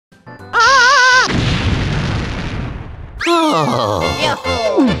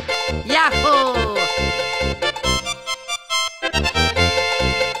Yahoo! Yahoo!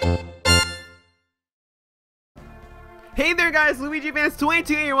 Hey there guys, Luigi Fans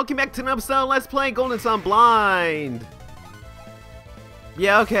 22 here, welcome back to another episode of Let's Play Golden Sun Blind.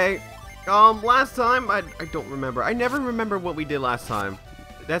 Yeah, okay. Last time, I don't remember. I never remember what we did last time.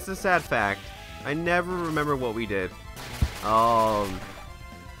 That's a sad fact. I never remember what we did.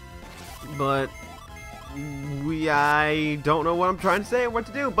 But I don't know what I'm trying to say or what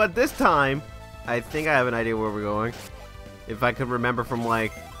to do, but this time, I think I have an idea where we're going. If I could remember from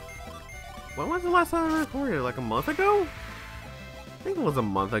like, when was the last time I recorded? Like a month ago? I think it was a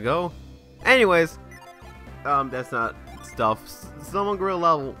month ago. Anyways, that's not stuff. Someone grew a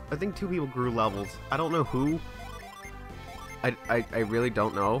level. I think 2 people grew levels. I don't know who. I really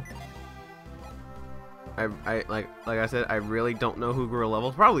don't know. Like I said, I really don't know who grew a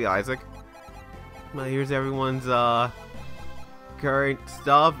level. Probably Isaac. Well, here's everyone's current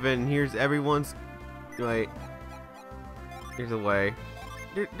stuff, and here's everyone's. Wait. Here's a way.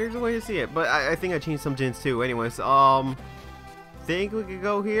 There's a way to see it, but I think I changed some gens too. Anyways, think we could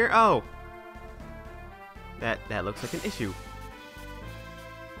go here. Oh, that looks like an issue.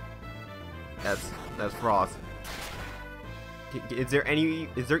 That's Frost. Is there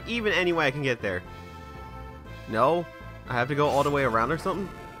even any way I can get there? No, I have to go all the way around or something.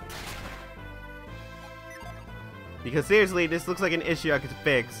 Because seriously, this looks like an issue I could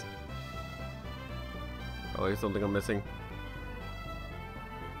fix. Oh, there's something I'm missing.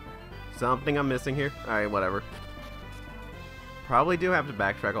 Something I'm missing here? Alright, whatever. Probably do have to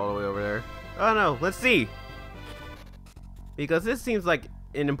backtrack all the way over there. Oh no, let's see! Because this seems like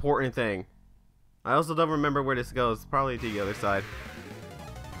an important thing. I also don't remember where this goes. Probably to the other side.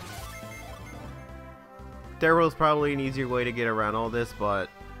 There was probably an easier way to get around all this, but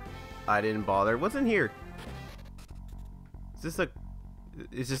I didn't bother. What's in here? Is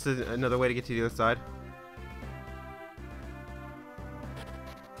this another way to get to the other side?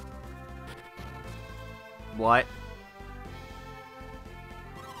 What?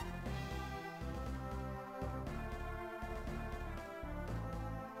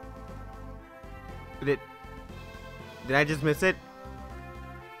 Did I just miss it?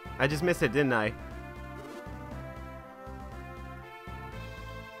 I just missed it, didn't I?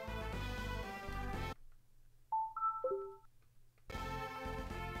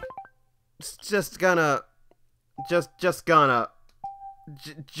 Just gonna.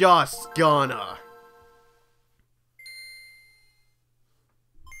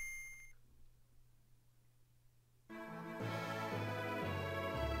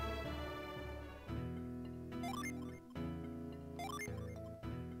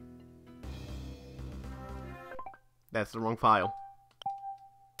 That's the wrong file.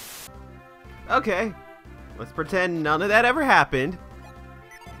 Okay, let's pretend none of that ever happened.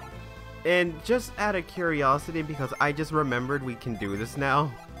 And just out of curiosity, because I just remembered we can do this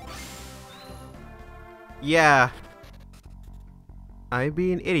now. Yeah. I'd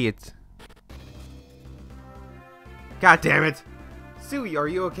be an idiot. God damn it! Sui, are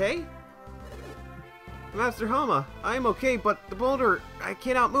you okay? Master Hama, I am okay, but the boulder, I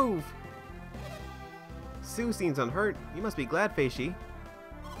cannot move. Sue seems unhurt. You must be glad, Feishi.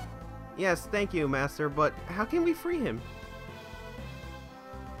 Yes, thank you, Master, but how can we free him?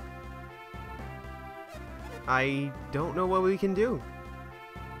 I don't know what we can do.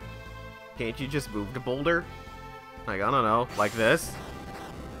 Can't you just move the boulder? Like, I don't know, like this?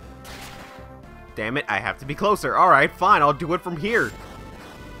 Damn it, I have to be closer. Alright, fine, I'll do it from here.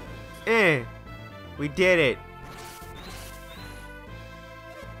 We did it.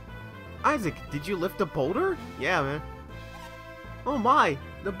 Isaac, did you lift the boulder? Yeah, man. Oh my,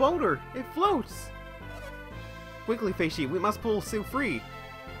 the boulder, it floats. Quickly, Feishi, we must pull Sue free.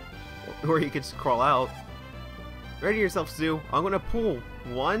 Or you could just crawl out. Ready yourself, Sue. I'm gonna pull.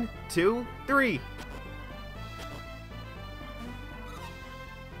 1, 2, 3.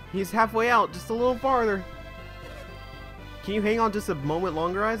 He's halfway out, just a little farther. Can you hang on just a moment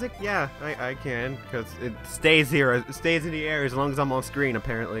longer, Isaac? Yeah, I can, because it stays here. It stays in the air as long as I'm on screen,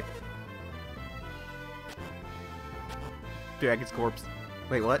 apparently. Dragon's corpse.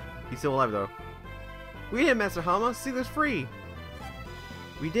 Wait, what? He's still alive, though. We did it, Master Hama. Sealer's free.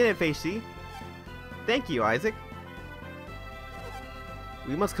 We did it, Feishi. Thank you, Isaac.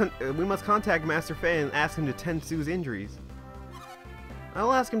 We must contact Master Fei and ask him to tend Sue's injuries.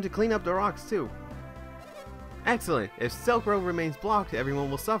 I'll ask him to clean up the rocks, too. Excellent. If Silk Road remains blocked, everyone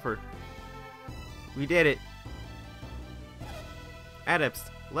will suffer. We did it. Adepts,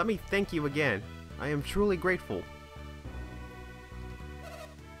 let me thank you again. I am truly grateful.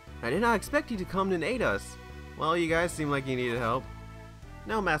 I did not expect you to come and aid us. Well, you guys seem like you needed help.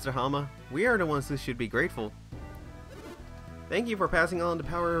 No, Master Hama. We are the ones who should be grateful. Thank you for passing on the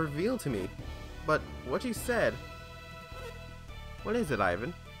power revealed to me. But what you said... What is it,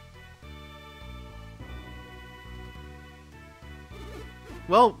 Ivan?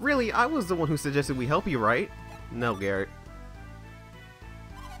 Well, really, I was the one who suggested we help you, right? No, Garrett.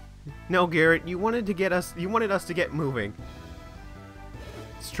 No, Garrett, you wanted us to get moving.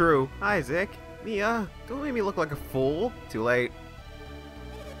 It's true. Isaac, Mia, don't make me look like a fool. Too late.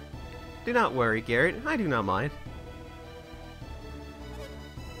 Do not worry, Garrett. I do not mind.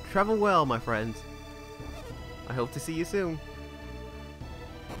 Travel well, my friends. I hope to see you soon.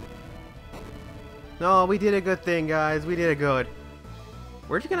 No, we did a good thing, guys. We did it good.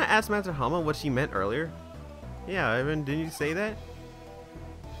 Weren't you gonna ask Master Hama what she meant earlier? Yeah, Ivan, didn't you say that?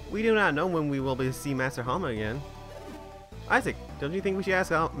 We do not know when we will be to see Master Hama again. Isaac, don't you think we should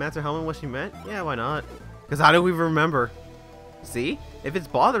ask Master Hama what she meant? Yeah, why not? Because how do we remember? See? If it's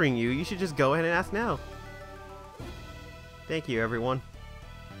bothering you, you should just go ahead and ask now. Thank you, everyone.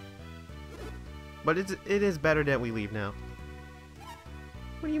 But it is better that we leave now.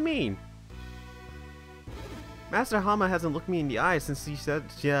 What do you mean? Master Hama hasn't looked me in the eye since she said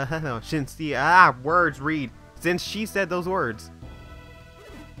since she said those words.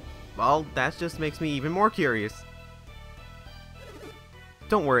 Well, that just makes me even more curious.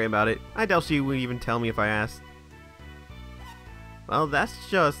 Don't worry about it. I doubt she would even tell me if I asked. Well, that's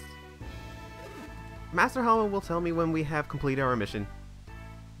just... Master Hama will tell me when we have completed our mission.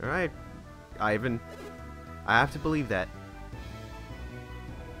 Alright, Ivan. I have to believe that.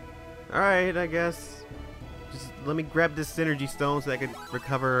 Alright, I guess. Just let me grab this synergy stone so I can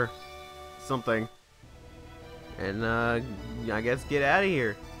recover something. And, I guess get out of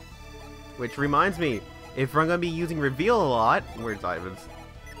here. Which reminds me, if I'm gonna be using reveal a lot, where's Ivan's?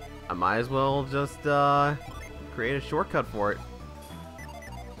 I might as well just, create a shortcut for it.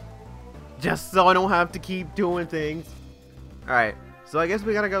 Just so I don't have to keep doing things. Alright, so I guess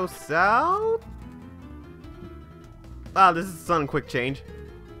we gotta go south? Wow, this is a sudden quick change.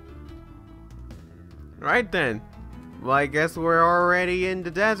 Right then. Well, I guess we're already in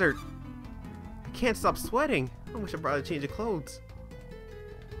the desert. I can't stop sweating. I wish I brought a change of clothes.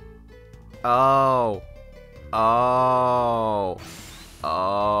 Oh. Oh.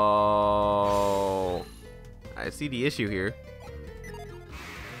 Oh. I see the issue here.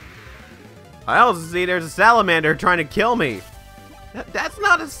 I also see there's a salamander trying to kill me. That's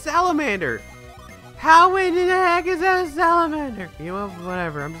not a salamander. How in the heck is that a salamander? You know,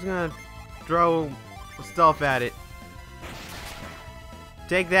 whatever. I'm just gonna throw stuff at it.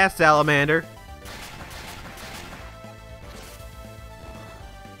 Take that, salamander.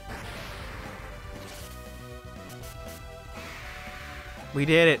 We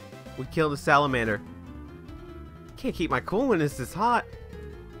did it. We killed the salamander. Can't keep my cool when it's this hot.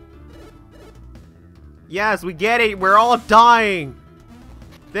 Yes, we get it. We're all dying.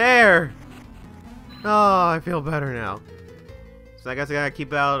 There. Oh, I feel better now. So I guess I gotta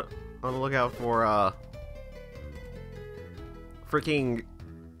keep out on the lookout for freaking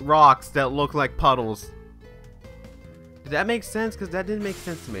rocks that look like puddles. Did that make sense? Because that didn't make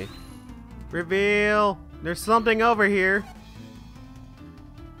sense to me. Reveal. There's something over here.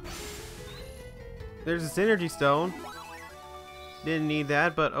 There's a synergy stone. Didn't need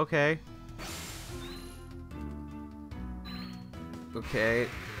that, but okay. Okay.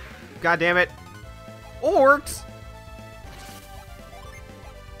 God damn it. Orcs!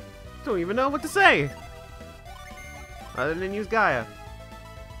 Don't even know what to say. Other than use Gaia.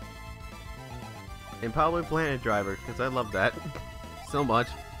 And probably Planet Driver, because I love that so much.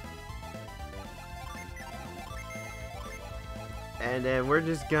 And then we're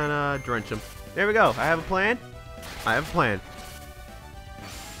just gonna drench them. There we go. I have a plan. I have a plan.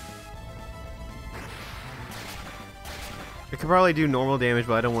 I could probably do normal damage,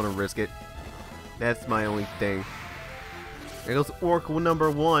 but I don't want to risk it. That's my only thing. There goes orc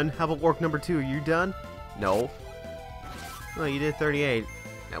number 1. How about orc number 2? You done? No. Oh, you did 38.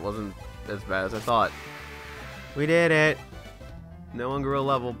 That wasn't as bad as I thought. We did it. No one grew a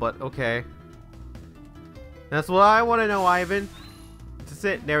level, but okay. That's what I want to know, Ivan. That's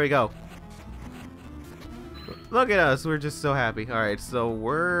it. There we go. Look at us. We're just so happy. Alright, so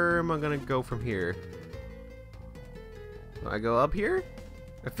where am I going to go from here? Do I go up here?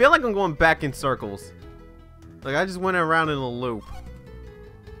 I feel like I'm going back in circles. Like I just went around in a loop.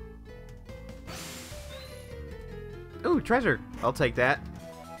 Ooh, treasure. I'll take that.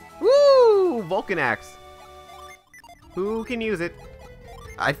 Woo! Vulcan axe. Who can use it?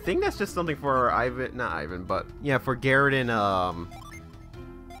 I think that's just something for Ivan. Not Ivan, but yeah, for Garrett and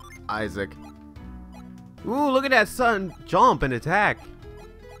Isaac. Ooh, look at that sun jump and attack.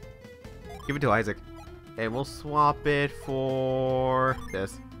 Give it to Isaac. And we'll swap it for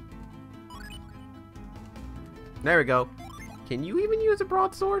this. There we go. Can you even use a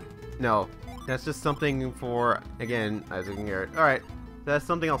broadsword? No. That's just something for, again, Isaac and Garrett. Alright. That's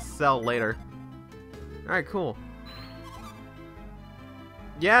something I'll sell later. Alright, cool.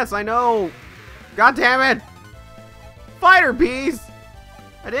 Yes, I know! God damn it! Fighter bees!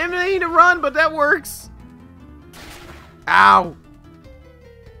 I didn't mean to run, but that works! Ow!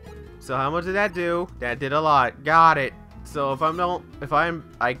 So how much did that do? That did a lot. Got it. So if I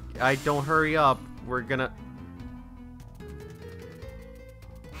don't hurry up, we're gonna...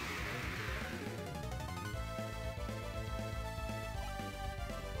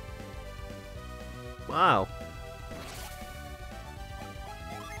 Wow.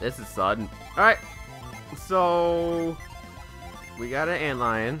 This is sudden. Alright. So we got an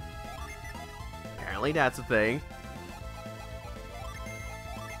antlion. Apparently that's a thing.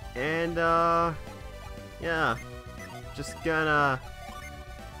 And yeah. Just gonna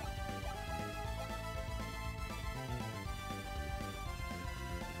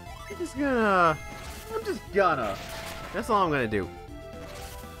I'm just gonna that's all I'm gonna do.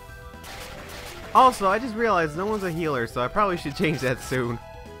 Also, I just realized no one's a healer, so I probably should change that soon.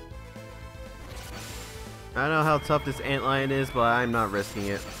 I don't know how tough this antlion is, but I'm not risking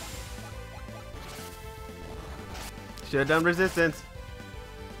it. Should have done resistance.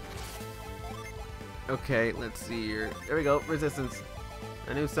 Okay, let's see here. There we go, resistance.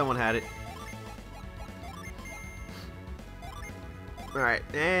 I knew someone had it. Alright,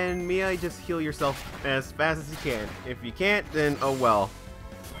 and Mia, just heal yourself as fast as you can. If you can't, then oh well.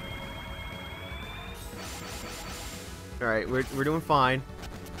 Alright, we're doing fine.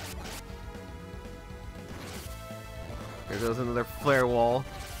 There goes another flare wall.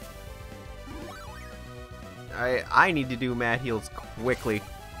 I need to do mad heals quickly.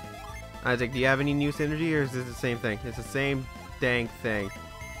 Isaac, do you have any new synergy, or is this the same thing? It's the same dang thing.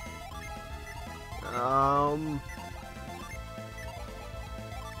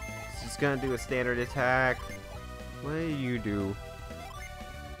 Just gonna do a standard attack. What do you do?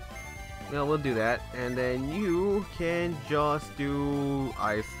 No, we'll do that, and then you can just do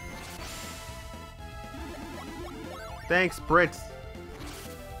ice. Thanks, Brits.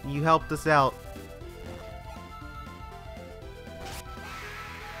 You helped us out.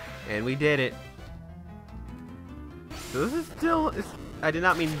 And we did it. So this is still... I did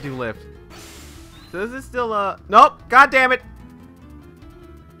not mean to do lift. So this is still nope! God damn it!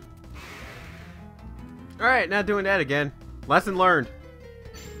 Alright, not doing that again. Lesson learned.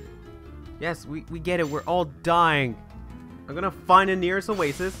 Yes, we get it. We're all dying. I'm gonna find the nearest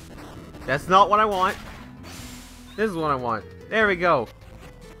oasis. That's not what I want. This is what I want. There we go.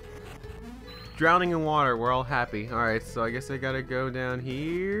 Drowning in water. We're all happy. Alright, so I guess I gotta go down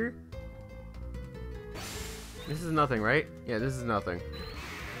here. This is nothing, right? Yeah, this is nothing.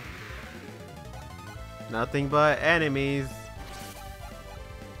 Nothing but enemies.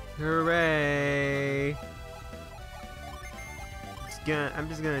 Hooray. I'm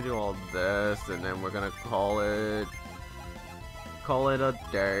just gonna do all this, and then we're gonna call it a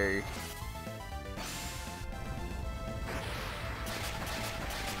day.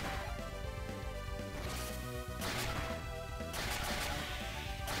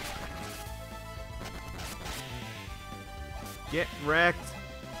 Get wrecked.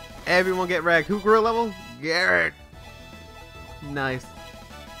 Everyone get wrecked. Who grew a level? Garrett. Nice.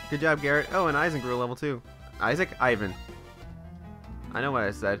 Good job, Garrett. Oh, and Isaac grew a level too. Isaac? Ivan. I know what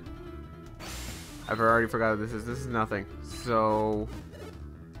I said. I've already forgot what this is. This is nothing. So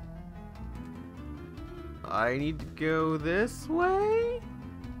I need to go this way?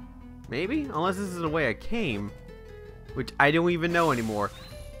 Maybe? Unless this is the way I came. Which I don't even know anymore.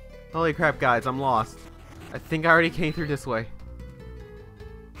 Holy crap, guys. I'm lost. I think I already came through this way.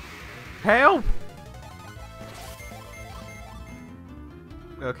 Help!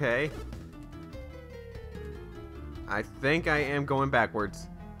 Okay. I think I am going backwards.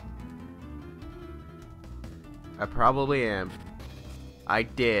 I probably am. I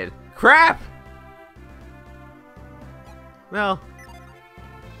did. Crap! Well,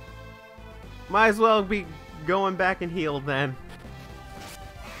 might as well be going back and healed then.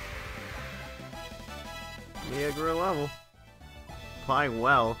 Yeah, grew a level. Applying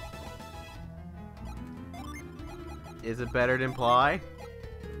well. Is it better than Ply?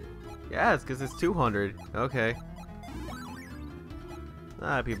 Yeah, it's because it's 200. Okay.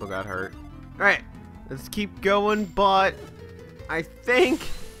 People got hurt. Alright, let's keep going, but I think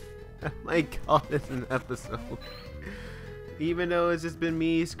I might call this an episode. Even though it's just been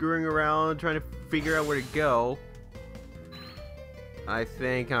me screwing around trying to figure out where to go, I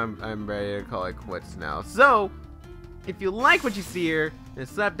think I'm ready to call it quits now. So, if you like what you see here, then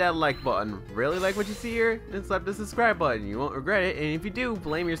slap that like button. Really like what you see here? Then slap the subscribe button. You won't regret it. And if you do,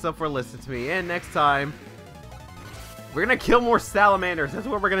 blame yourself for listening to me. And next time, we're gonna kill more salamanders. That's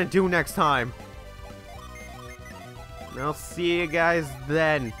what we're gonna do next time. And I'll see you guys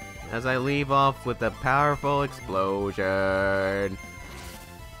then, as I leave off with a powerful explosion.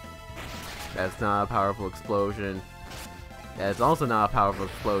 That's not a powerful explosion. That's also not a powerful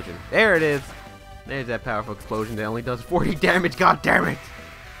explosion. There it is. There's that powerful explosion that only does 40 damage. God damn it!